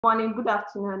Morning, good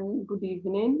afternoon, good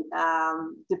evening,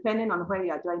 depending on where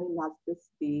you are joining us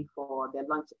this day for the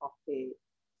launch of the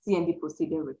CND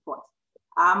proceeding report.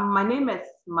 My name is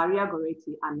Maria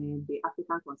Goretti. I'm the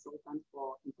African consultant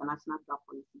for International Drug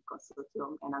Policy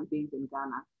Consortium, and I'm based in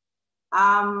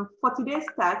Ghana. For today's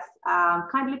text,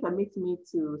 kindly permit me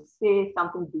to say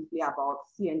something briefly about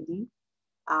CND.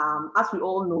 As we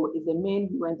all know, it's the main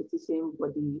UN decision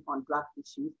body on drug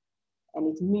issues, and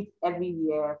it meets every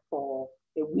year for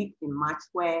a week in March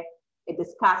where it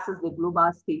discusses the global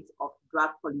state of drug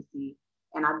policy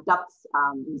and adopts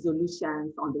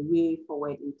resolutions on the way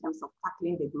forward in terms of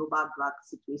tackling the global drug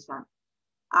situation.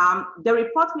 The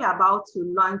report we are about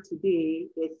to launch today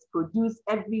is produced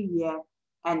every year,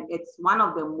 and it's one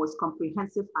of the most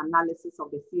comprehensive analysis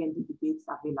of the CND debates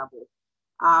available.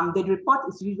 The report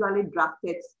is usually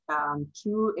drafted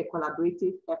through a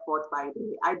collaborative effort by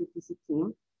the IDPC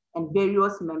team and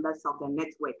various members of the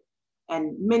network,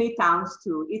 and many thanks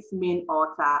to its main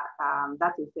author,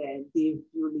 that is Dave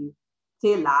Julie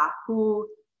Taylor, who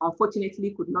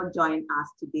unfortunately could not join us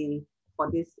today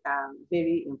for this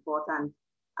very important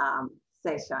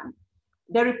session.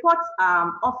 The report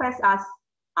offers us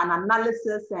an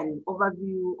analysis and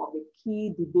overview of the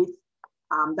key debates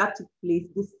that took place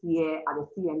this year at the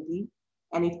CND,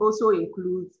 and it also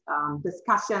includes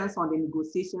discussions on the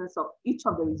negotiations of each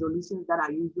of the resolutions that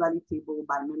are usually tabled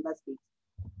by member states.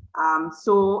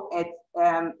 So if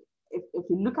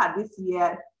you look at this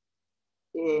year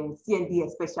in CND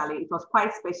especially, it was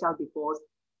quite special because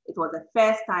it was the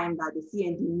first time that the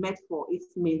CND met for its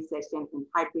main session in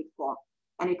hybrid form.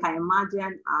 And you can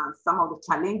imagine some of the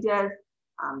challenges,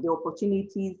 the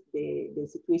opportunities, the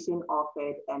situation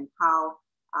offered, and how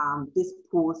this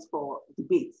posed for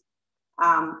debate.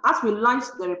 As we launch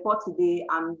the report today,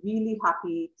 I'm really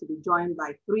happy to be joined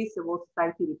by 3 civil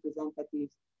society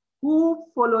representatives who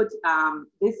followed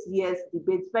this year's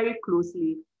debates very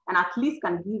closely and at least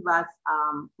can give us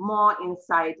more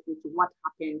insight into what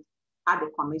happened at the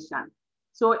commission.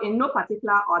 So in no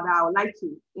particular order, I would like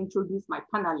to introduce my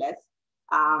panelists.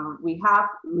 We have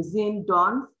Róisín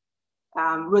Dons.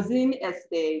 Róisín is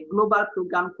the Global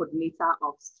Program Coordinator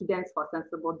of Students for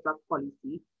Sensible Drug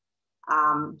Policy,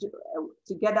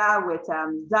 together with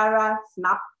Zara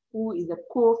Snapp, who is a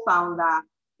co-founder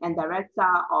and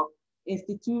director of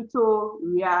Instituto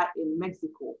in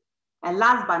Mexico. And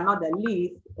last but not the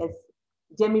least is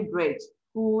Jamie Bridge,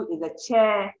 who is the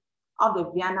chair of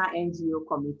the Vienna NGO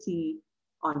Committee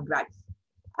on Drugs.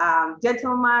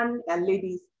 Gentlemen and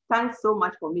ladies, thanks so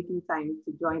much for making time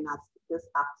to join us this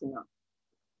afternoon.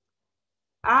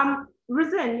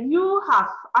 Róisín, you have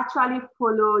actually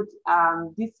followed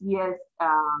this year's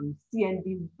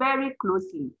CND very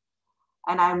closely,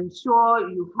 and I'm sure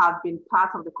you have been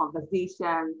part of the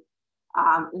conversation.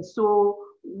 And so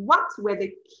what were the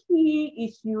key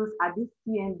issues at this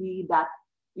CND that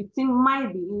you think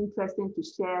might be interesting to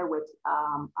share with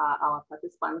our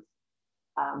participants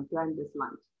during this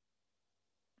lunch?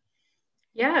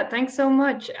 Yeah, thanks so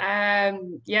much.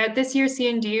 Yeah, this year's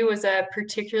CND was a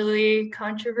particularly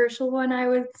controversial one, I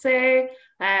would say.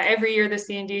 Every year the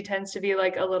CND tends to be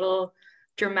like a little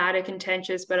dramatic and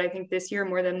contentious, but I think this year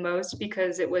more than most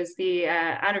because it was the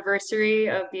anniversary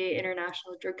of the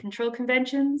International Drug Control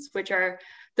Conventions, which are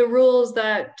the rules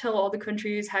that tell all the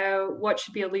countries what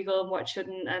should be illegal and what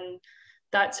shouldn't, and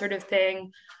that sort of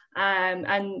thing.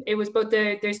 And it was both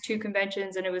there's 2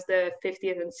 conventions, and it was the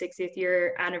 50th and 60th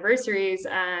year anniversaries,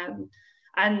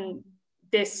 and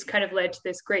this kind of led to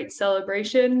this great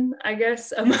celebration, I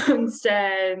guess, amongst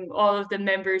all of the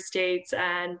member states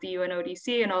and the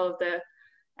UNODC and all of the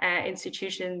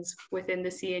institutions within the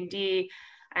CND.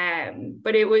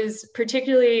 But it was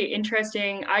particularly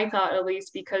interesting, I thought at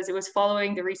least, because it was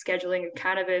following the rescheduling of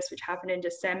cannabis, which happened in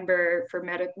December for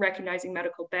recognizing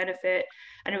medical benefit.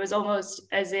 And it was almost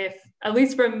as if, at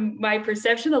least from my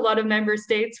perception, a lot of member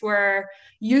states were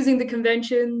using the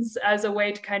conventions as a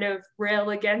way to kind of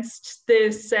rail against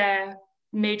this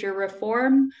major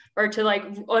reform, or to like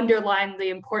underline the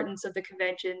importance of the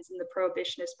conventions and the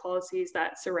prohibitionist policies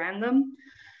that surround them.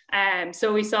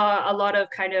 So we saw a lot of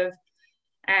kind of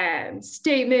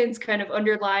statements kind of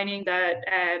underlining that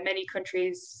many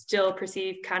countries still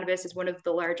perceive cannabis as one of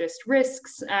the largest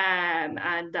risks, and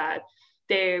that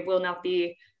they will not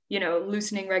be,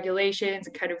 loosening regulations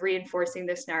and kind of reinforcing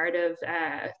this narrative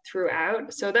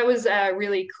throughout. So that was a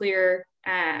really clear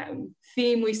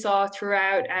theme we saw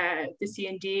throughout the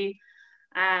CND,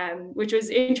 which was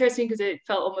interesting because it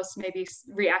felt almost maybe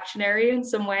reactionary in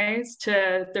some ways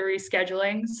to the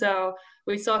rescheduling. So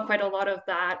we saw quite a lot of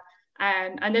that.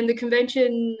 And then the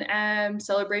convention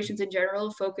celebrations in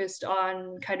general focused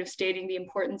on kind of stating the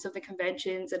importance of the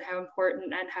conventions and how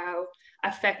important and how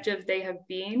effective they have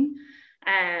been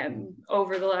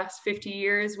over the last 50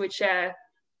 years, which,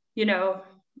 you know,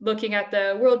 looking at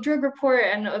the World Drug Report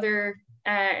and other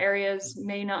areas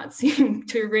may not seem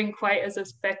to ring quite as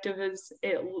effective as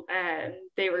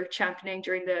they were championing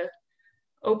during the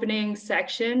opening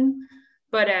section.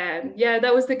 But yeah,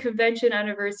 that was the convention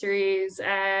anniversaries.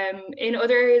 In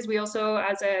other areas, we also,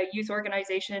 as a youth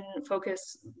organization,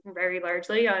 focus very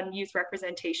largely on youth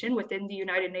representation within the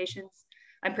United Nations,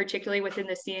 and particularly within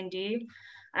the CND.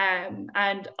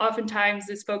 And oftentimes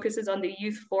this focuses on the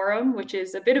Youth Forum, which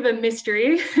is a bit of a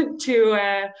mystery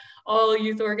to all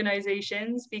youth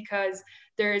organizations, because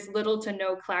there is little to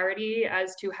no clarity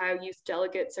as to how youth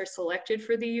delegates are selected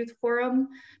for the Youth Forum.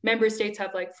 Member states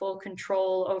have like full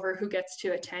control over who gets to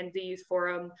attend the Youth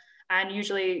Forum. And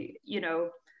usually, you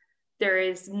know, there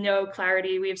is no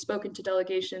clarity. We have spoken to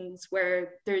delegations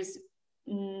where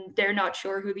they're not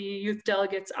sure who the youth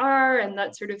delegates are and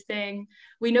that sort of thing.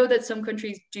 We know that some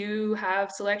countries do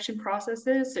have selection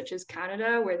processes, such as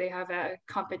Canada, where they have a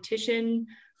competition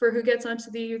for who gets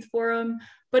onto the Youth Forum,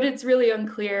 but it's really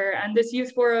unclear. And this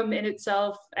Youth Forum in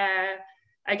itself,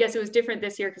 I guess it was different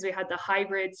this year because we had the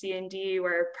hybrid CND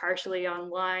where partially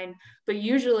online, but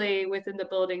usually within the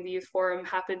building, the Youth Forum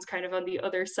happens kind of on the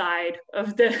other side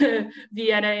of the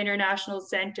Vienna International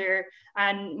Center.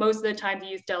 And most of the time, the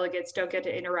youth delegates don't get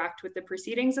to interact with the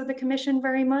proceedings of the commission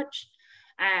very much.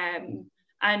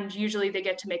 And usually they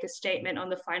get to make a statement on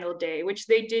the final day, which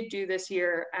they did do this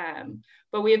year.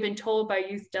 But we have been told by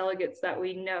youth delegates that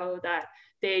we know that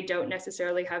they don't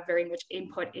necessarily have very much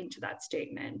input into that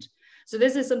statement. So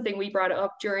this is something we brought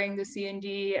up during the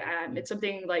CND. It's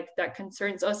something like that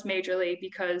concerns us majorly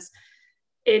because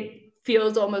it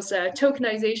feels almost a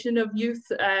tokenization of youth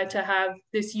to have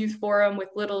this youth forum with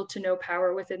little to no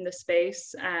power within the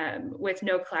space, with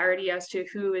no clarity as to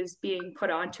who is being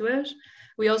put onto it.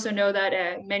 We also know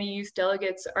that many youth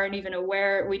delegates aren't even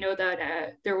aware. We know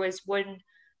that there was one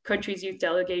country's youth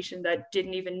delegation that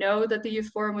didn't even know that the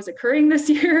youth forum was occurring this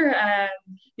year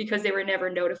because they were never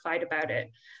notified about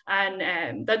it.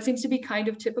 And that seems to be kind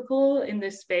of typical in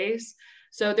this space.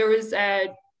 So there was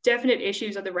definite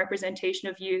issues of the representation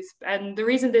of youth. And the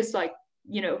reason this, like,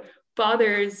 you know,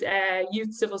 bothers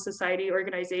youth civil society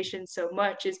organizations so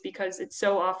much is because it's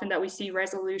so often that we see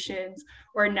resolutions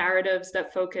or narratives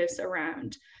that focus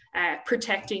around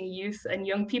protecting youth and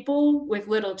young people with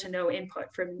little to no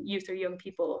input from youth or young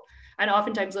people, and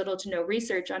oftentimes little to no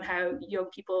research on how young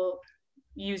people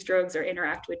use drugs or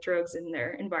interact with drugs in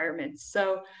their environments.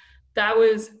 So that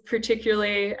was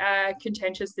particularly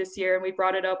contentious this year, and we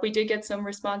brought it up. We did get some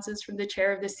responses from the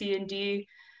chair of the CND,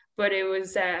 but it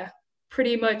was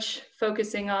pretty much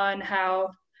focusing on how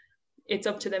it's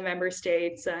up to the member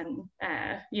states, and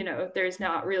you know, there's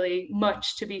not really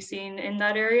much to be seen in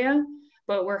that area.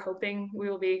 But we're hoping we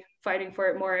will be fighting for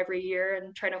it more every year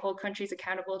and trying to hold countries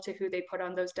accountable to who they put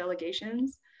on those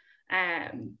delegations.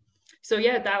 So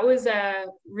yeah, that was a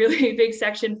really big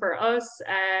section for us.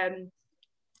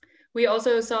 We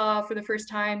also saw for the first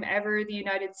time ever the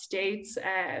United States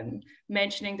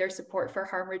mentioning their support for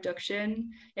harm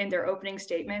reduction in their opening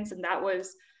statements. And that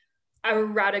was a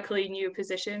radically new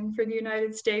position for the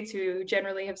United States, who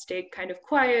generally have stayed kind of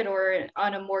quiet or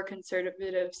on a more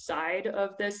conservative side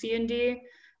of the CND,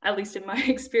 at least in my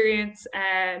experience.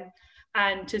 And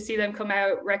to see them come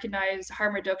out, recognize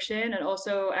harm reduction and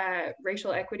also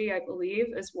racial equity, I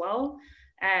believe, as well,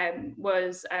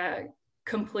 was a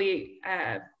complete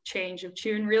change of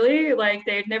tune, really. Like,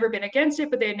 they've never been against it,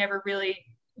 but they had never really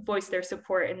voiced their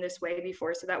support in this way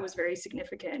before. So that was very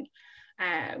significant.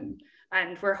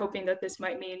 And we're hoping that this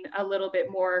might mean a little bit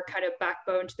more kind of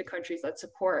backbone to the countries that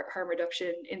support harm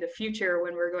reduction in the future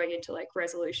when we're going into like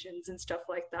resolutions and stuff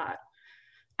like that.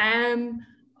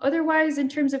 Otherwise, in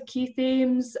terms of key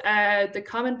themes, the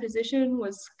common position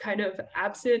was kind of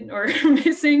absent or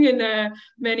missing in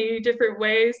many different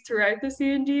ways throughout the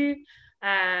CND,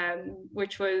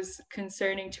 which was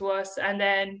concerning to us. And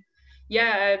then,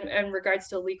 yeah, in regards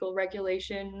to legal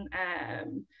regulation,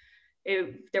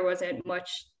 there wasn't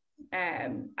much.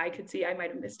 I could see I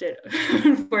might have missed it,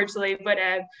 unfortunately, but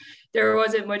there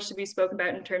wasn't much to be spoken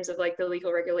about in terms of like the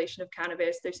legal regulation of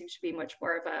cannabis. There seems to be much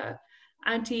more of a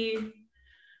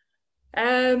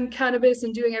anti-cannabis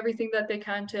and doing everything that they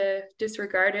can to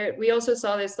disregard it. We also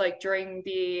saw this like during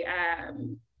the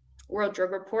World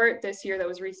Drug Report this year that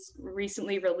was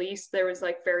recently released. There was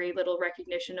like very little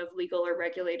recognition of legal or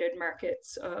regulated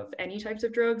markets of any types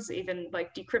of drugs, even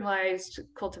like decriminalized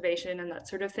cultivation and that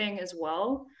sort of thing as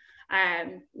well.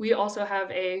 We also have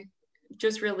a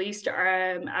just released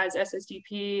as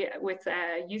SSDP with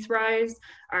Youth Rise,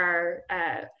 our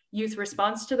youth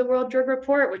response to the World Drug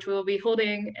Report, which we will be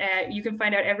holding. You can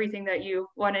find out everything that you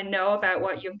want to know about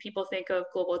what young people think of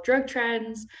global drug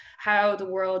trends, how the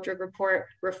World Drug Report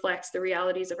reflects the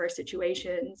realities of our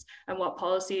situations, and what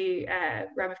policy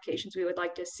ramifications we would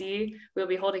like to see. We'll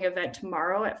be holding an event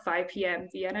tomorrow at 5 p.m.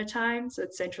 Vienna time, so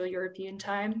it's Central European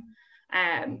time,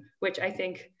 which I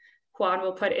think Juan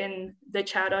will put in the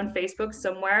chat on Facebook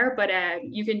somewhere, but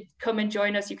you can come and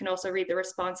join us. You can also read the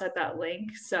response at that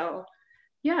link. So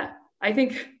yeah, I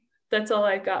think that's all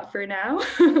I've got for now.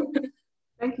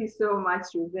 Thank you so much,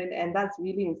 Róisín. And that's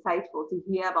really insightful to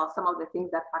hear about some of the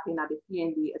things that happen at the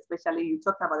CND, especially you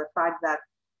talked about the fact that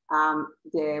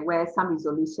there were some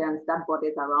resolutions that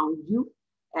bordered around youth.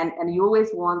 And you always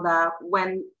wonder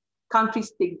when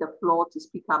countries take the floor to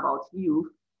speak about youth,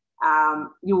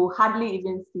 you will hardly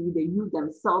even see the youth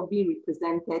themselves be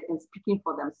represented and speaking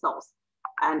for themselves.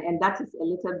 And that is a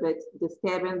little bit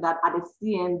disturbing that at the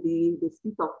CND, the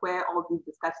seat of where all these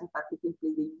discussions are taking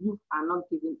place, the youth are not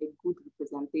given a good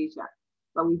representation.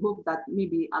 But we hope that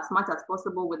maybe as much as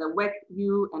possible with the work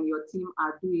you and your team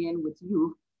are doing with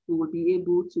youth, we will be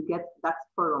able to get that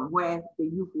forum where the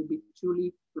youth will be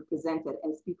truly represented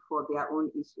and speak for their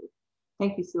own issues.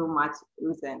 Thank you so much,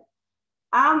 Róisín.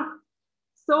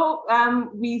 So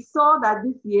we saw that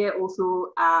this year also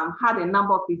had a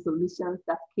number of resolutions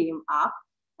that came up,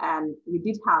 and we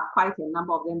did have quite a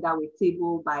number of them that were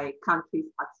tabled by countries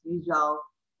as usual,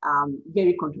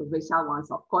 very controversial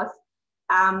ones, of course.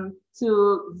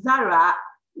 To Zara,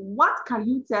 what can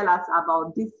you tell us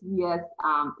about this year's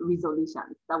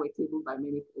resolutions that were tabled by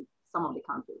some of the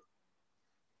countries?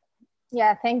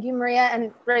 Yeah, thank you, Maria.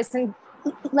 And Róisín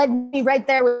led me right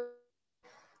there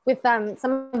with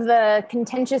some of the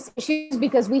contentious issues,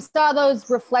 because we saw those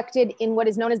reflected in what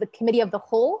is known as the Committee of the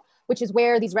Whole, which is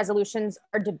where these resolutions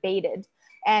are debated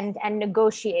and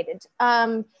negotiated.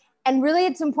 And really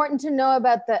it's important to know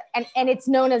about and it's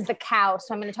known as the cow.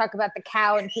 So I'm going to talk about the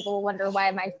cow, and people will wonder, why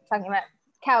am I talking about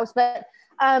cows? But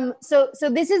so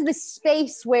this is the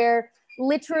space where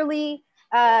literally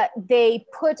they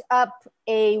put up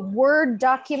a Word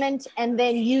document and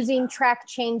then using track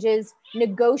changes,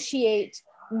 negotiate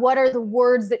what are the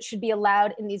words that should be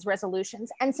allowed in these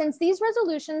resolutions. And since these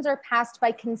resolutions are passed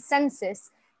by consensus,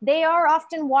 they are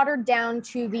often watered down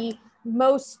to the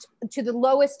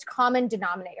lowest common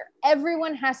denominator.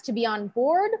 Everyone has to be on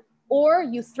board, or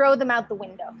you throw them out the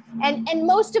window. And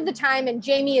most of the time, and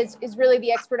Jamie is really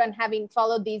the expert on having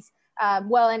followed these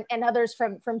well, and others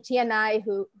from TNI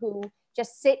who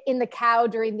just sit in the cow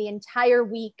during the entire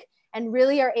week and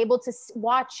really are able to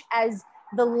watch as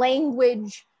the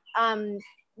language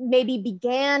maybe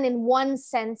began in one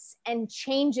sense and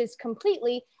changes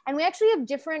completely. And we actually have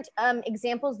different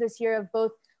examples this year of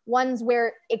both ones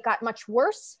where it got much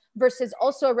worse versus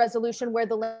also a resolution where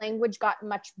the language got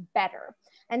much better.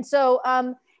 And so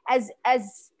as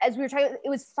we were talking, it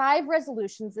was 5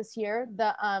 resolutions this year.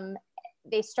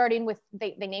 They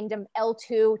named them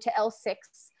L2 to L6.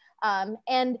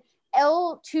 And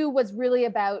L2 was really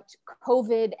about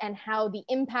COVID and how the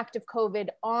impact of COVID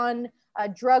on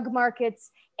drug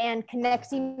markets and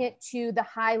connecting it to the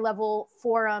high-level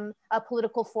forum,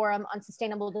 political forum on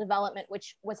sustainable development,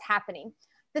 which was happening.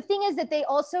 The thing is that they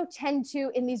also tend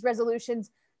to, in these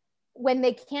resolutions, when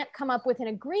they can't come up with an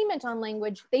agreement on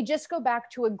language, they just go back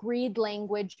to agreed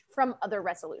language from other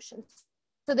resolutions.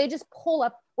 So they just pull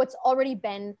up what's already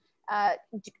been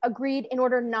agreed in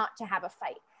order not to have a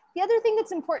fight. The other thing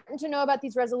that's important to know about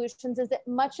these resolutions is that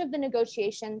much of the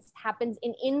negotiations happens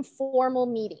in informal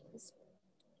meetings,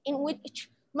 in which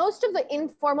most of the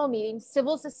informal meetings,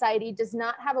 civil society does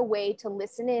not have a way to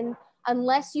listen in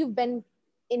unless you've been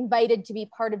invited to be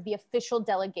part of the official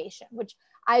delegation, which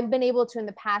I've been able to in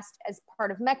the past as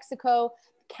part of Mexico.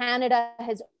 Canada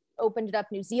has opened it up.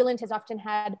 New Zealand has often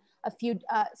had a few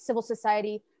civil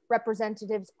society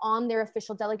representatives on their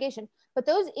official delegation. But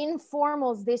those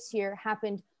informals this year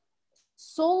happened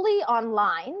solely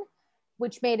online,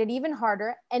 which made it even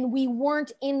harder. And we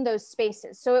weren't in those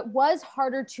spaces. So it was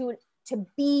harder to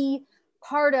be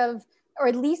part of, or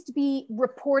at least be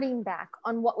reporting back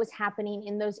on what was happening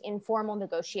in those informal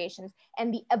negotiations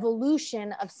and the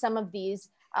evolution of some of these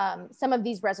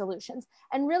resolutions.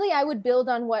 And really, I would build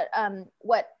on what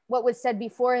was said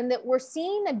before, in that we're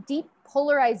seeing a deep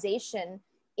polarization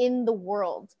in the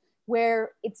world,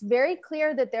 where it's very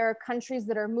clear that there are countries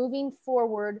that are moving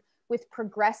forward with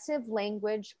progressive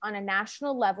language on a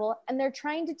national level, and they're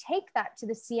trying to take that to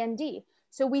the CND.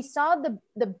 So we saw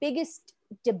the biggest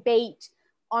debate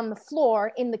on the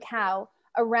floor in the cow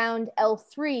around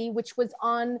L3, which was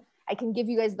on I can give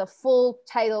you guys the full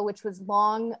title, which was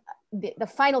long, the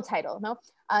final title, no?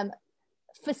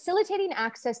 Facilitating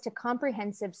access to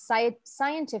comprehensive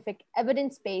scientific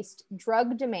evidence-based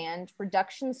drug demand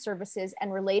reduction services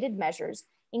and related measures,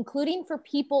 including for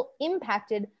people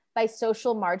impacted by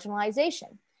social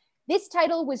marginalization. This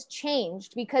title was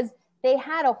changed because they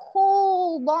had a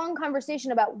whole long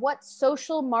conversation about what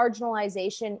social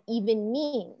marginalization even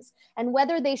means and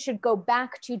whether they should go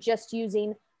back to just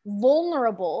using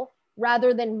vulnerable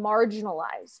rather than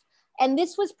marginalized. And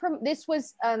this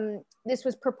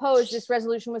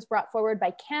resolution was brought forward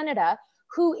by Canada,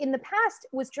 who in the past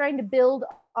was trying to build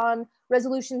on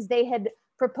resolutions they had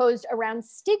proposed around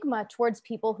stigma towards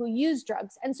people who use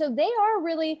drugs. And so they are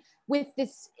really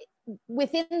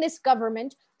within this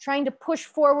government trying to push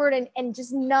forward and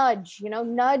just nudge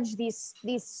these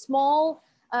small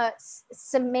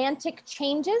semantic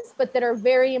changes, but that are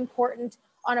very important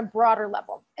on a broader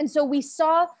level. And so we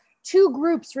saw two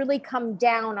groups really come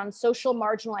down on social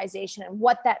marginalization and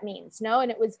what that means, no? And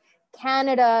it was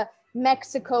Canada,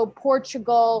 Mexico,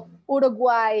 Portugal,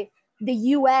 Uruguay, the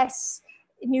US,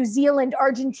 New Zealand,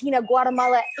 Argentina,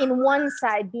 Guatemala in one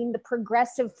side being the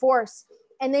progressive force.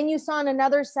 And then you saw on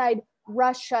another side,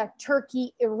 Russia,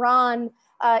 Turkey, Iran,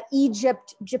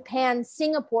 Egypt, Japan,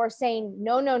 Singapore saying,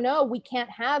 no, no, no, we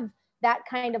can't have that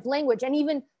kind of language. And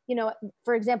even,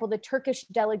 for example, the Turkish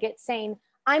delegate saying,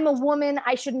 I'm a woman,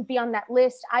 I shouldn't be on that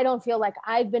list. I don't feel like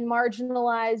I've been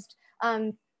marginalized.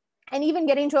 And even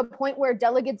getting to a point where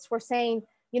delegates were saying,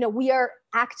 we are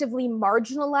actively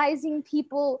marginalizing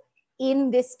people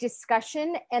in this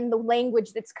discussion and the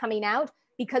language that's coming out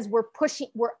because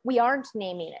we aren't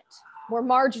naming it, we're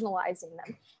marginalizing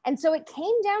them. And so it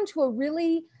came down to a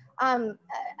really, an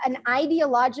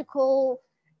ideological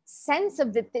sense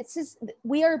of that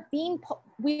we are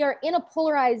in a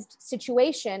polarized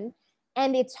situation.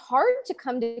 And it's hard to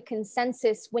come to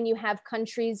consensus when you have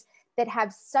countries that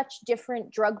have such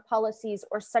different drug policies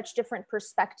or such different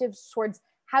perspectives towards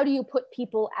how do you put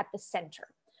people at the center.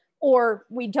 Or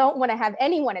we don't want to have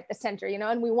anyone at the center,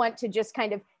 and we want to just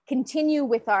kind of continue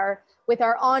with our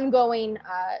ongoing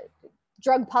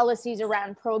drug policies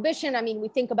around prohibition. I mean, we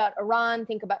think about Iran,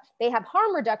 they have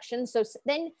harm reduction. So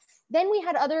then we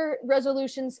had other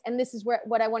resolutions, and this is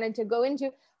what I wanted to go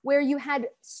into, where you had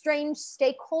strange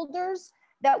stakeholders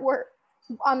that were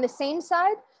on the same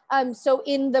side. So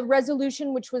in the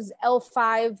resolution, which was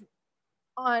L5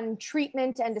 on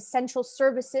treatment and essential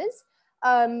services,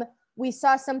 we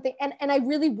saw something, and I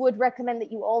really would recommend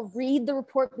that you all read the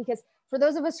report, because for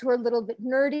those of us who are a little bit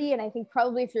nerdy, and I think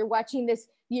probably if you're watching this,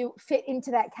 you fit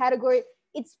into that category,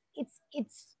 it's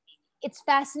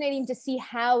fascinating to see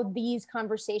how these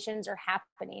conversations are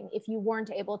happening if you weren't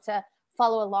able to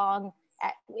follow along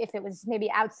if it was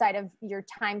maybe outside of your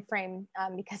time frame,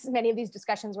 because many of these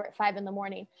discussions were at 5 in the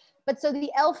morning. But so the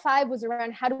L5 was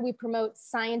around how do we promote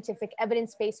scientific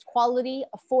evidence-based quality,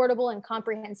 affordable and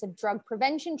comprehensive drug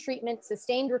prevention, treatment,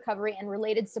 sustained recovery, and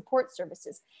related support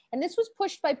services. And this was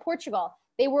pushed by Portugal.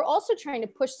 They were also trying to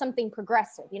push something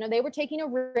progressive. They were taking a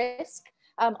risk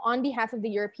on behalf of the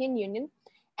European Union.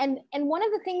 And one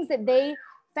of the things that they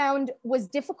found was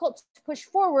difficult to push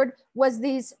forward was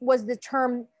the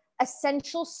term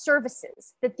essential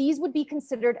services, that these would be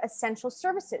considered essential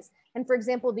services. And for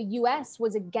example, the US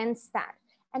was against that.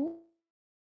 And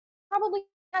probably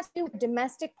has to do with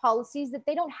domestic policies that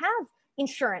they don't have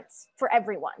insurance for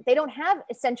everyone. They don't have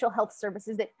essential health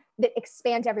services that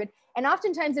expand to everyone. And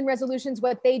oftentimes in resolutions,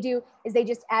 what they do is they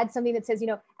just add something that says,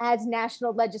 as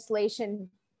national legislation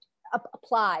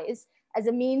applies, as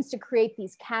a means to create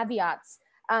these caveats.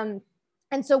 And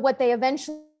so what they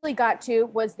eventually got to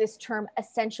was this term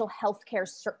essential healthcare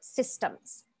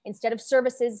systems, instead of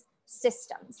services,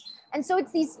 systems. And so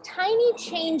it's these tiny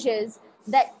changes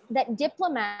that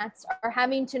diplomats are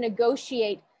having to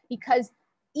negotiate, because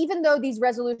even though these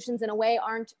resolutions in a way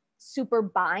aren't super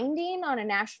binding on a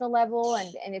national level,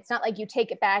 and it's not like you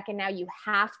take it back and now you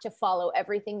have to follow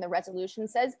everything the resolution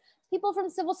says, people from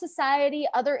civil society,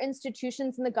 other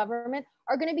institutions in the government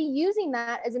are going to be using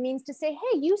that as a means to say,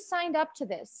 hey, you signed up to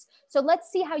this, so let's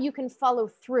see how you can follow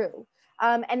through.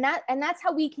 And that's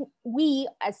how we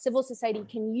as civil society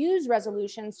can use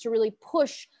resolutions to really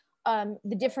push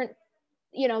the different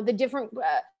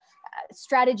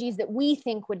strategies that we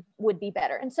think would be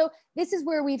better. And so this is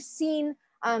where we've seen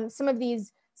some of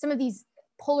these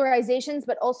polarizations,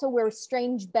 but also where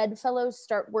strange bedfellows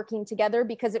start working together,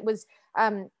 because it was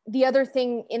the other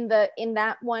thing in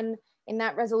that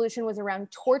resolution was around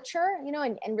torture,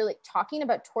 and really talking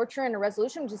about torture in a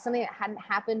resolution, which is something that hadn't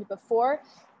happened before.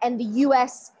 And the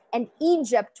US and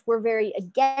Egypt were very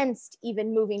against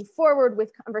even moving forward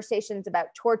with conversations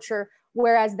about torture,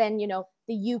 whereas then, you know,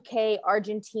 the UK,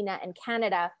 Argentina, and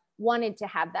Canada wanted to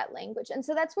have that language. And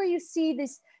so that's where you see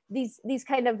these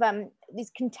kind of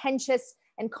these contentious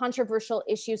and controversial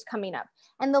issues coming up.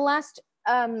 And the last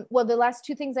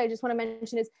two things I just want to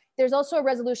mention is there's also a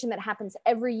resolution that happens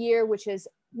every year, which is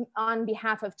on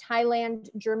behalf of Thailand,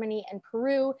 Germany, and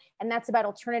Peru, and that's about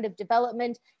alternative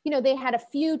development. You know, they had a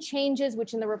few changes,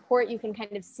 which in the report you can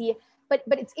kind of see, but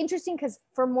it's interesting because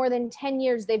for more than 10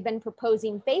 years, they've been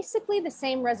proposing basically the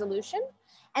same resolution.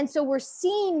 And so we're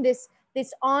seeing this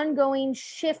ongoing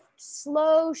shift,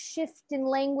 slow shift in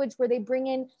language where they bring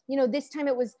in, you know, this time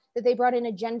it was that they brought in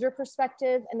a gender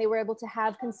perspective and they were able to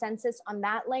have consensus on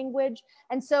that language.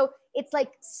 And so it's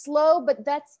like slow, but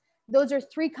those are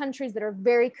 3 countries that are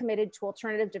very committed to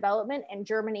alternative development, and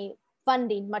Germany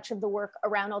funding much of the work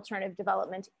around alternative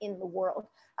development in the world.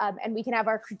 And we can have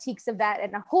our critiques of that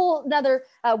and a whole another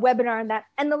webinar on that.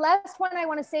 And the last one I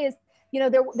want to say is, you know,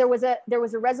 there was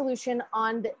a resolution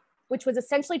on which was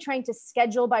essentially trying to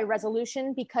schedule by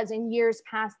resolution, because in years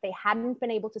past, they hadn't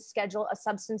been able to schedule a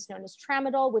substance known as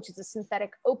tramadol, which is a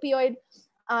synthetic opioid.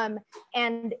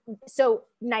 And so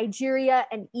Nigeria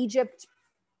and Egypt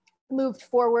moved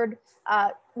forward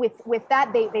with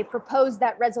that. They proposed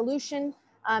that resolution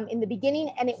in the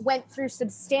beginning, and it went through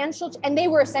substantial, and they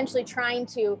were essentially trying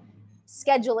to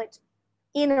schedule it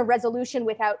in a resolution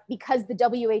because the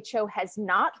WHO has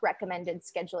not recommended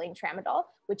scheduling tramadol,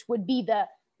 which would be the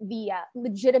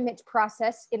legitimate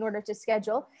process in order to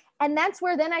schedule. And that's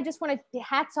where then I just want to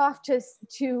hats off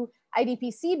to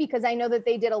IDPC, because I know that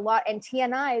they did a lot, and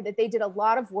TNI, that they did a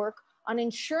lot of work on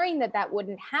ensuring that that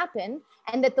wouldn't happen,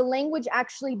 and that the language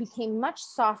actually became much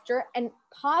softer, and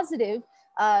positive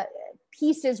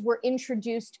pieces were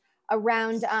introduced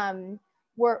around,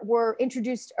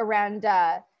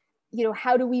 you know,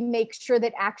 how do we make sure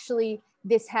that actually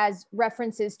this has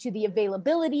references to the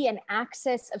availability and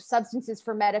access of substances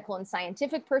for medical and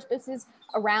scientific purposes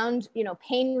around, you know,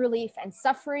 pain relief and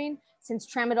suffering, since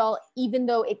tramadol, even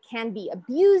though it can be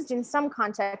abused in some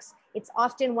contexts, it's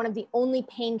often one of the only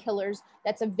painkillers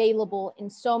that's available in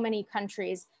so many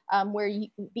countries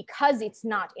because it's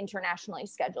not internationally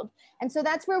scheduled. And so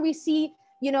that's where we see,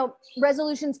 you know,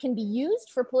 resolutions can be used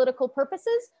for political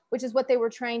purposes, which is what they were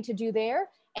trying to do there.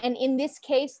 And in this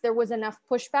case, there was enough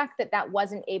pushback that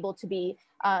wasn't able to be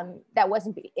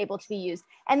used.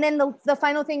 And then the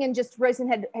final thing, and just Róisín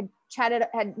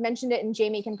had mentioned it, and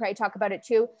Jamie can probably talk about it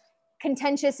too.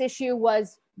 Contentious issue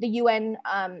was the UN,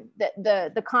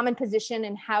 the common position,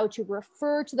 and how to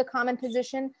refer to the common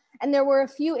position. And there were a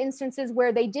few instances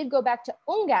where they did go back to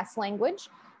UNGAS language.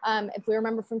 If we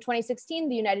remember from 2016,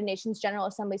 the United Nations General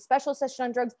Assembly Special Session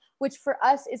on Drugs, which for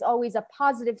us is always a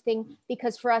positive thing,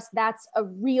 because for us, that's a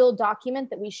real document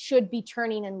that we should be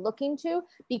turning and looking to,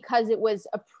 because it was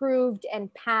approved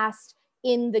and passed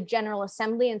in the General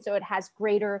Assembly. And so it has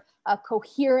greater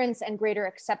coherence and greater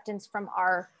acceptance from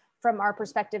our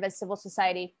perspective as civil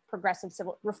society, progressive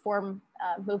civil reform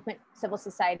movement, civil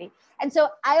society. And so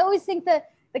I always think that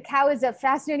the cow is a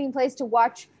fascinating place to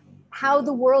watch how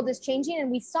the world is changing. And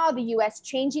we saw the US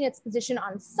changing its position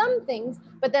on some things,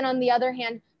 but then on the other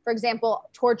hand, for example,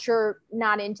 torture,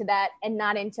 not into that, and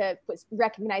not into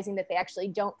recognizing that they actually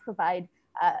don't provide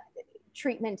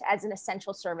treatment as an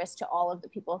essential service to all of the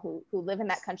people who live in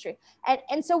that country.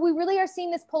 And so we really are seeing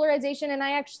this polarization, and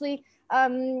I actually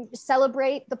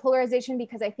celebrate the polarization,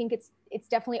 because I think it's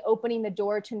definitely opening the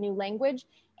door to new language.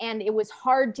 And it was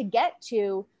hard to get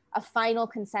to a final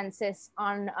consensus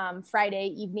on Friday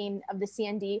evening of the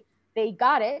CND. They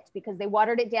got it because they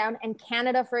watered it down. And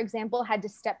Canada, for example, had to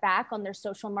step back on their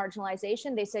social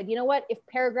marginalization. They said, you know what, if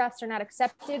paragraphs are not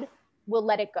accepted, we'll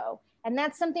let it go. And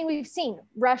that's something we've seen.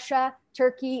 Russia,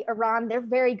 Turkey, Iran, they're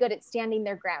very good at standing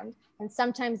their ground. And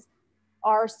sometimes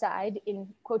our side, in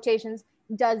quotations,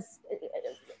 does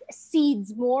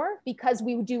cedes more, because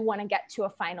we do want to get to a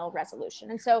final resolution.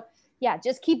 And so, yeah,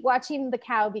 just keep watching the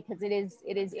cow, because it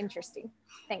is interesting.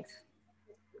 Thanks.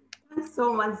 Thanks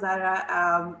so much,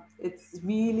 Zara. It's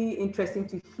really interesting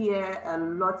to hear a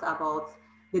lot about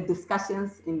the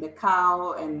discussions in the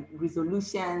cow and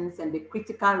resolutions, and the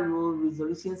critical role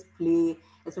resolutions play,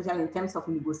 especially in terms of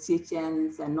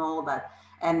negotiations and all that.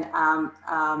 And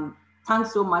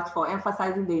thanks so much for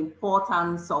emphasizing the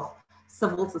importance of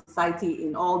civil society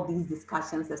in all these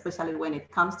discussions, especially when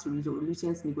it comes to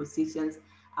resolutions, negotiations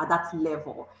at that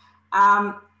level.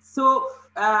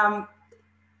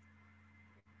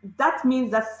 That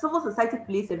means that civil society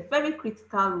plays a very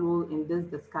critical role in this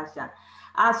discussion.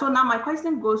 So now my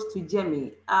question goes to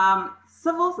Jamie.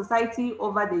 Civil society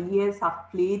over the years have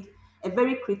played a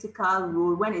very critical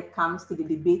role when it comes to the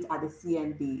debate at the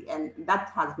CND. And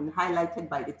that has been highlighted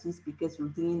by the two speakers,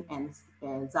 Róisín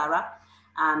and Zara.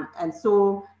 And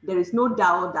so there is no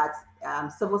doubt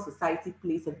that civil society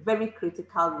plays a very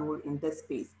critical role in this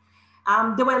space.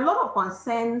 There were a lot of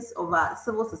concerns over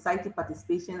civil society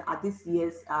participation at this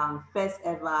year's first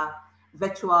ever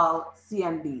virtual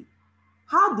CMD.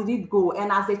 How did it go?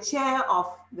 And as the chair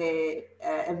of a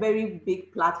very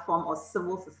big platform or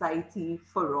civil society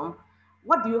forum,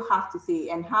 what do you have to say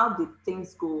and how did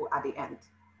things go at the end?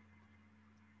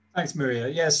 Thanks, Maria.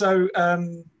 Yeah, so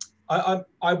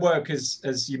I work,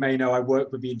 as you may know, I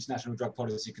work with the International Drug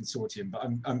Policy Consortium, but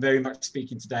I'm very much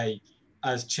speaking today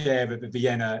as chair of the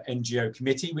Vienna NGO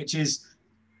committee, which is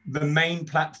the main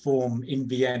platform in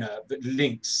Vienna that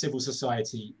links civil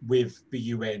society with the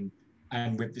UN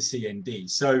and with the CND.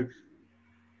 So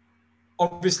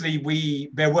obviously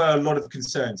there were a lot of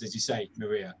concerns, as you say,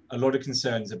 Maria, a lot of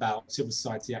concerns about civil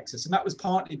society access. And that was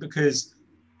partly because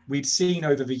we'd seen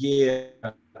over the year,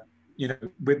 you know,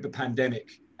 with the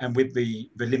pandemic and with the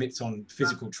limits on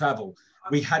physical travel,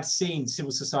 we had seen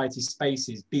civil society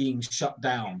spaces being shut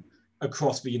down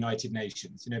across the United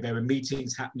Nations. You know, there were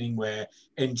meetings happening where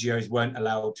NGOs weren't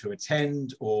allowed to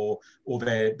attend or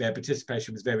their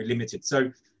participation was very limited.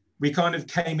 So we kind of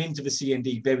came into the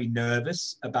CND very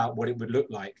nervous about what it would look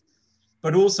like.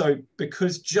 But also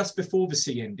because just before the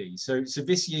CND, so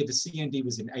this year the CND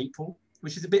was in April,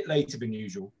 which is a bit later than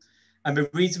usual. And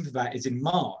the reason for that is in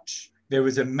March, there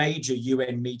was a major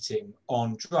UN meeting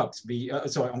on drugs,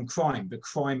 on crime, the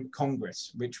Crime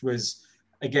Congress, which was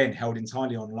again held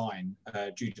entirely online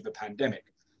due to the pandemic.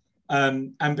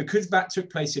 And because that took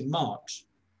place in March,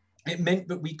 it meant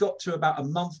that we got to about a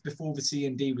month before the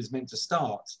CND was meant to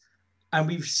start. And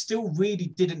we still really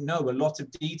didn't know a lot of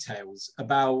details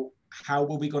about how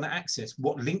were we going to access,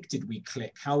 what link did we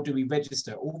click, how do we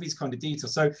register, all these kind of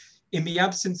details. So in the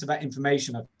absence of that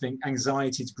information, I think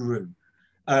anxieties grew.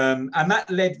 And that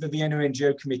led the Vienna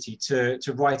NGO committee to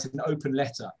write an open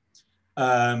letter,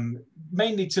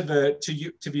 mainly to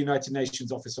the United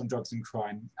Nations Office on Drugs and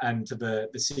Crime and to the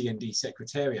CND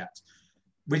Secretariat,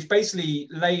 which basically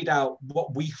laid out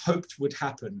what we hoped would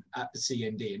happen at the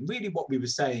CND. And really what we were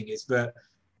saying is that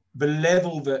the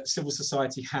level that civil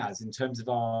society has in terms of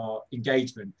our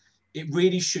engagement, it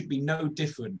really should be no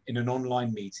different in an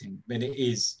online meeting than it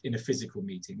is in a physical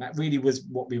meeting. That really was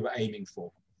what we were aiming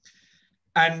for.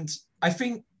 And I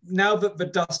think now that the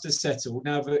dust has settled,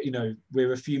 now that, you know,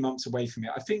 we're a few months away from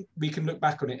it, I think we can look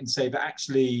back on it and say that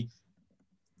actually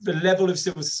the level of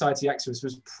civil society access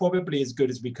was probably as good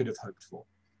as we could have hoped for.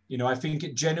 You know, I think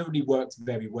it generally worked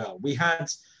very well. We had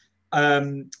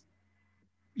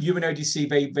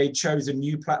UNODC, they chose a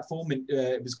new platform, and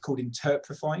it was called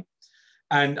Interprify.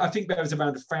 And I think there was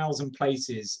around 1,000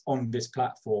 places on this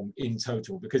platform in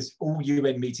total, because all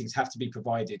UN meetings have to be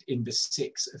provided in the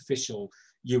 6 official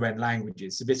UN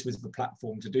languages. So this was the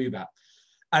platform to do that.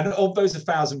 And of those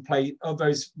 1,000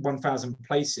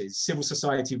 places, civil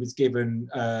society was given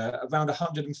around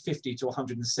 150 to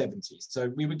 170.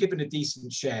 So we were given a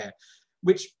decent share,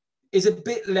 which is a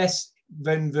bit less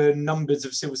than the numbers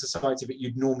of civil society that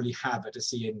you'd normally have at a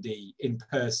CND in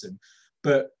person,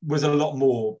 but was a lot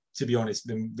more, to be honest,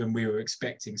 than we were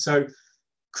expecting. So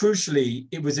crucially,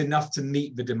 it was enough to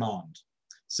meet the demand.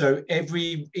 So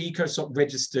every ECOSOC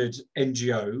registered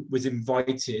NGO was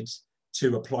invited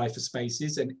to apply for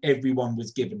spaces, and everyone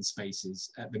was given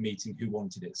spaces at the meeting who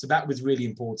wanted it. So that was really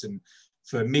important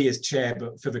for me as chair,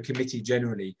 but for the committee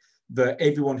generally, that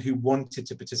everyone who wanted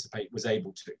to participate was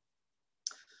able to.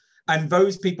 And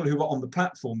those people who were on the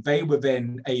platform, they were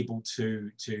then able to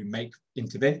make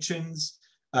interventions.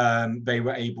 They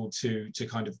were able to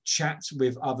kind of chat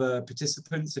with other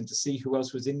participants and to see who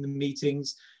else was in the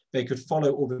meetings. They could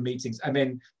follow all the meetings, and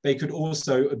then they could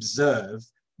also observe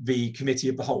the committee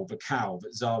of the whole, the COW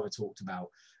that Zara talked about,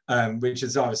 which,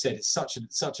 as Zara said, is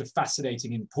such a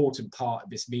fascinating, important part of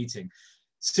this meeting.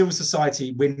 Civil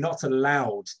society, we're not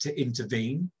allowed to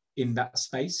intervene in that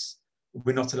space.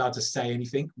 We're not allowed to say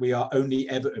anything. We are only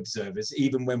ever observers.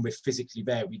 Even when we're physically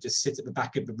there, we just sit at the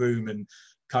back of the room and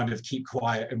kind of keep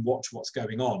quiet and watch what's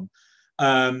going on.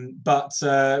 But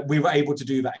we were able to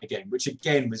do that again, which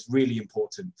again was really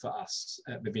important for us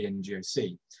at the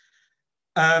VNGOC.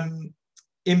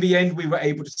 In the end, we were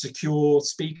able to secure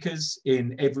speakers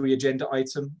in every agenda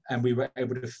item, and we were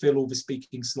able to fill all the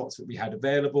speaking slots that we had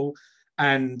available.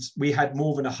 And we had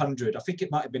more than 100, I think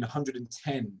it might have been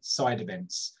 110 side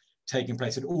events taking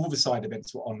place, and all the side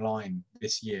events were online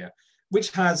this year,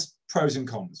 which has pros and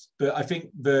cons. But I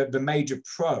think the major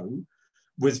pro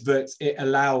was that it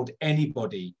allowed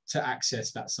anybody to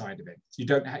access that side event. You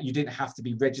didn't have to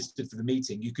be registered for the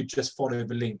meeting. You could just follow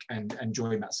the link and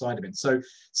join that side event. So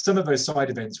some of those side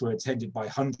events were attended by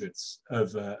hundreds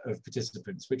of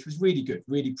participants, which was really good,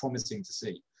 really promising to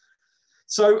see.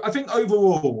 So I think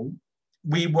overall,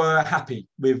 we were happy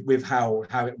with how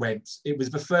it went. It was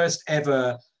the first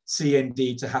ever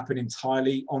CND to happen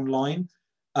entirely online.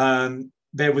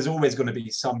 There was always going to be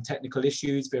some technical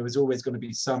issues. There was always going to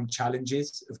be some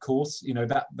challenges, of course. You know,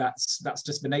 that's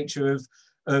just the nature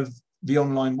of the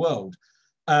online world.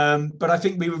 But I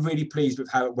think we were really pleased with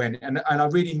how it went. And I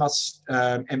really must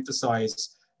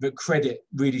emphasize that credit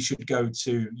really should go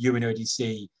to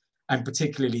UNODC and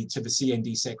particularly to the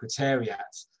CND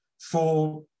Secretariat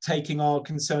for taking our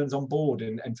concerns on board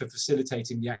and for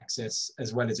facilitating the access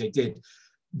as well as they did.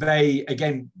 They,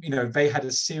 again, you know, they had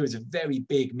a series of very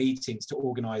big meetings to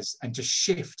organize and to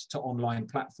shift to online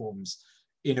platforms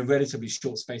in a relatively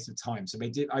short space of time. So they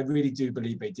did, I really do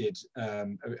believe they did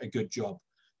a good job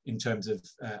in terms of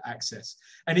access.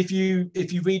 And if you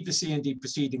read the CND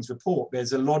Proceedings report,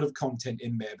 there's a lot of content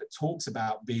in there that talks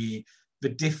about the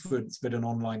difference that an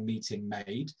online meeting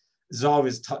made.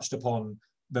 Zara's touched upon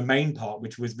the main part,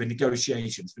 which was the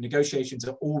negotiations. The negotiations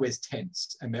are always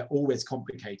tense and they're always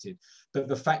complicated, but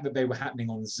the fact that they were happening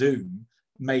on Zoom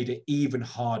made it even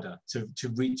harder to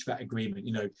reach that agreement.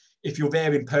 You know, if you're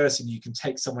there in person, you can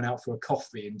take someone out for a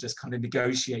coffee and just kind of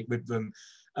negotiate with them,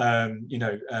 you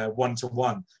know,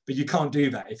 one-to-one, but you can't do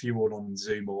that if you're all on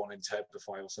Zoom or on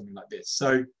Interplify or something like this.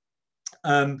 So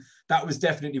that was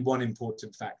definitely one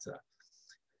important factor.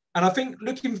 And I think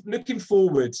looking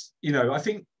forward, you know, I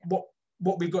think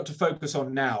what we've got to focus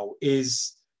on now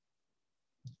is,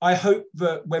 I hope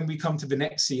that when we come to the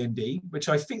next CND, which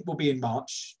I think will be in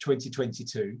March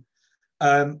 2022,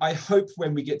 I hope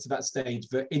when we get to that stage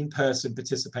that in-person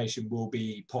participation will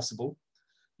be possible.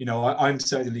 You know, I'm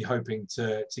certainly hoping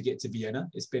to get to Vienna.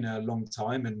 It's been a long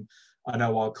time, and I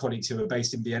know our colleagues who are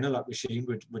based in Vienna, like Róisín,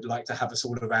 would like to have us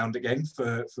all around again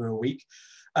for a week.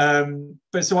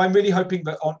 But so I'm really hoping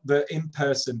that the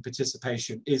in-person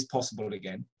participation is possible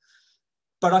again.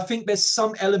 But I think there's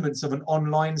some elements of an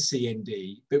online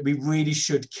CND that we really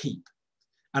should keep.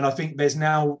 And I think there's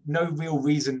now no real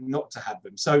reason not to have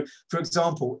them. So, for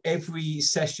example, every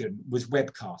session was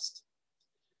webcast.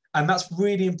 And that's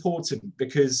really important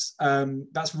because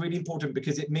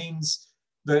it means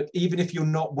that even if you're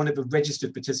not one of the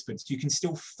registered participants, you can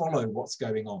still follow what's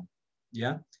going on.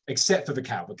 Yeah, except for the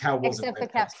cow. The cow wasn't. Except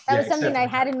the cow. That was something I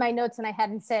had in my notes and I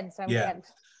hadn't said, so I'm glad.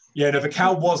 Yeah, no, the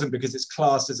cow wasn't, because it's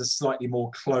classed as a slightly more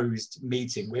closed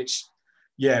meeting, which,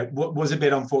 yeah, was a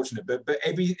bit unfortunate. But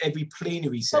every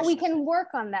plenary session. But we can work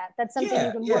on that. That's something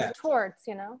you can work towards,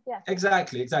 you know. Yeah.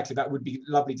 Exactly. That would be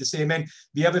lovely to see. And then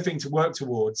the other thing to work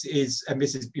towards is, and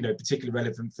this is, you know, particularly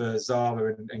relevant for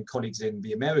Zara and colleagues in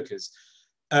the Americas.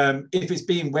 If it's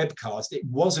being webcast, it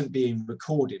wasn't being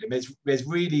recorded, and there's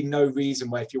really no reason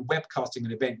why, if you're webcasting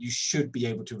an event, you should be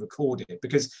able to record it,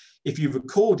 because if you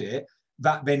record it,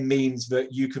 that then means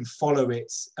that you can follow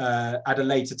it at a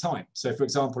later time. So, for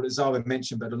example, as Zara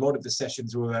mentioned, but a lot of the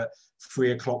sessions were at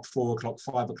 3 o'clock, 4 o'clock,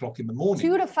 5 o'clock in the morning.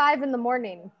 2 to 5 in the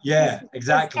morning. Yeah,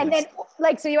 exactly. And then,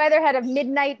 like, so you either had a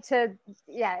midnight to,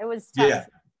 it was tough.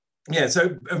 Yeah,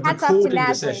 so hats off to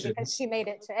Natalie, because she made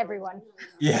it to everyone.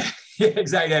 Yeah,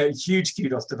 exactly. Yeah, huge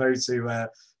kudos to those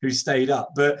who stayed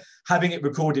up. But having it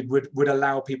recorded would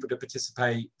allow people to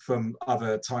participate from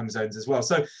other time zones as well.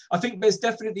 So I think there's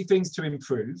definitely things to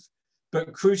improve,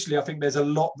 but crucially, I think there's a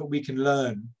lot that we can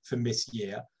learn from this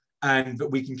year and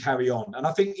that we can carry on. And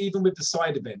I think even with the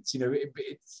side events, you know,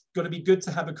 it's got to be good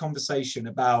to have a conversation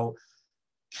about,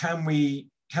 can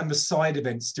the side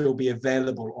events still be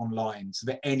available online so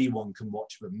that anyone can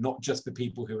watch them, not just the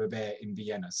people who are there in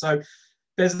Vienna? So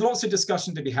there's lots of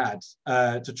discussion to be had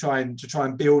to try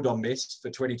and build on this for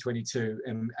 2022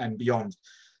 and beyond.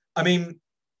 I mean,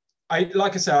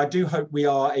 like I say, I do hope we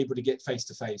are able to get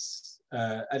face-to-face,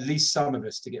 at least some of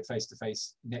us to get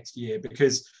face-to-face next year,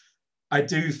 because I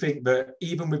do think that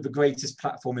even with the greatest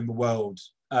platform in the world,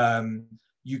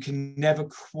 you can never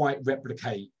quite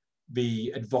replicate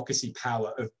the advocacy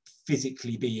power of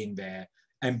physically being there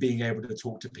and being able to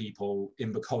talk to people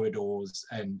in the corridors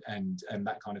and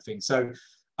that kind of thing. So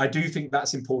I do think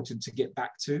that's important to get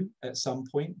back to at some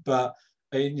point. But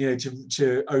you know,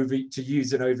 to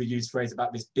use an overused phrase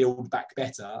about this build back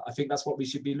better, I think that's what we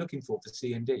should be looking for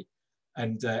CND,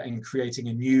 and creating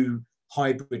a new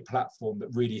hybrid platform that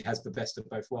really has the best of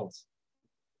both worlds.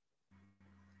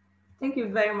 Thank you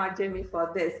very much, Jamie,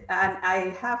 for this. And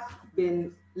I have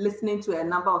been listening to a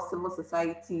number of civil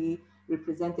society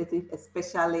representatives,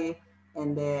 especially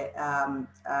in the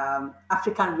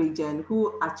African region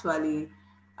who actually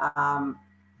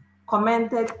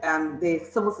commended the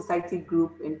civil society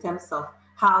group in terms of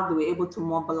how they were able to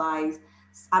mobilize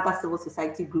other civil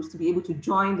society groups to be able to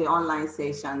join the online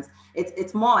sessions.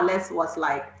 It more or less was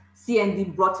like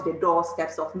CND brought to the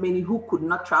doorsteps of many who could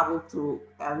not travel to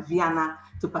Vienna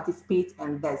to participate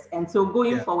in this. And so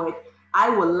going forward, I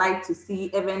would like to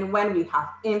see, even when we have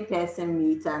in-person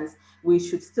meetings, we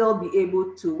should still be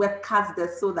able to webcast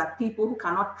this so that people who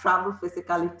cannot travel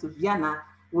physically to Vienna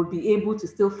will be able to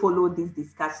still follow these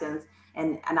discussions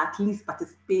and at least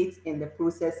participate in the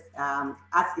process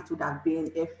as it would have been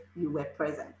if you were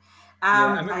present.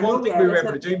 I mean, one thing we were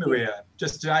able to do, Maria,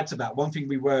 just to add to that, one thing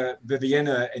we were, the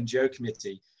Vienna NGO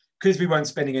committee, because we weren't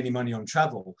spending any money on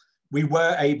travel, we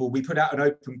put out an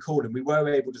open call and we were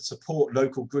able to support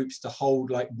local groups to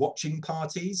hold like watching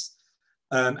parties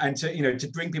and to, you know, to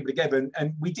bring people together.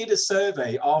 And we did a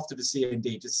survey after the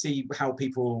CND to see how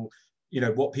people, you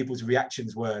know, what people's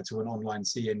reactions were to an online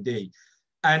CND.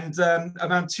 And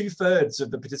around 2/3 of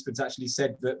the participants actually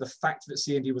said that the fact that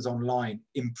CND was online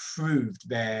improved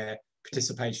their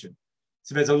participation.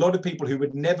 So there's a lot of people who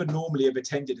would never normally have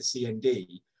attended a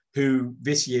CND who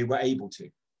this year were able to.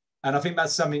 And I think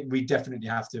that's something we definitely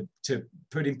have to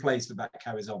put in place so that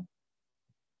carries on.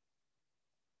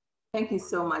 Thank you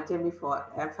so much, Jamie, for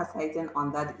emphasizing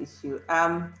on that issue.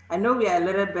 I know we are a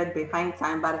little bit behind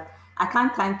time, but I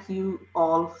can't thank you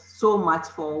all so much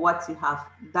for what you have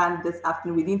done this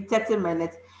afternoon. Within 30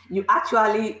 minutes, you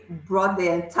actually brought the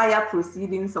entire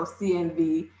proceedings of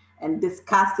CNV and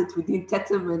discussed it within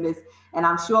 30 minutes. And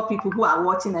I'm sure people who are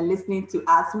watching and listening to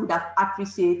us would have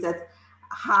appreciated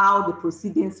how the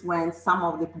proceedings went, some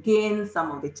of the gains,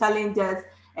 some of the challenges,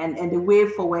 and the way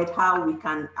forward, how we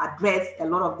can address a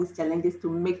lot of these challenges to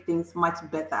make things much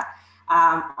better.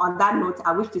 On that note,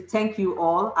 I wish to thank you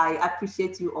all. I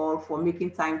appreciate you all for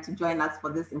making time to join us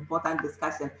for this important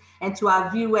discussion. And to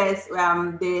our viewers,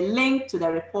 the link to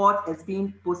the report is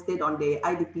being posted on the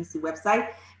IDPC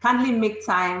website. Kindly make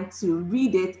time to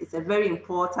read it. It's a very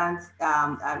important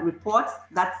report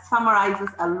that summarizes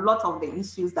a lot of the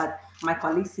issues that my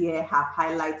colleagues here have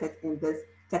highlighted in this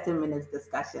 30 minutes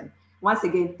discussion. Once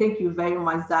again, thank you very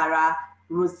much, Zara,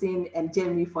 Róisín, and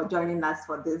Jamie for joining us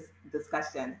for this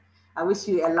discussion. I wish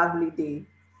you a lovely day.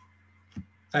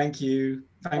 Thank you.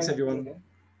 Thanks, everyone.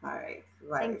 All right.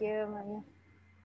 Bye. Thank you, Maria.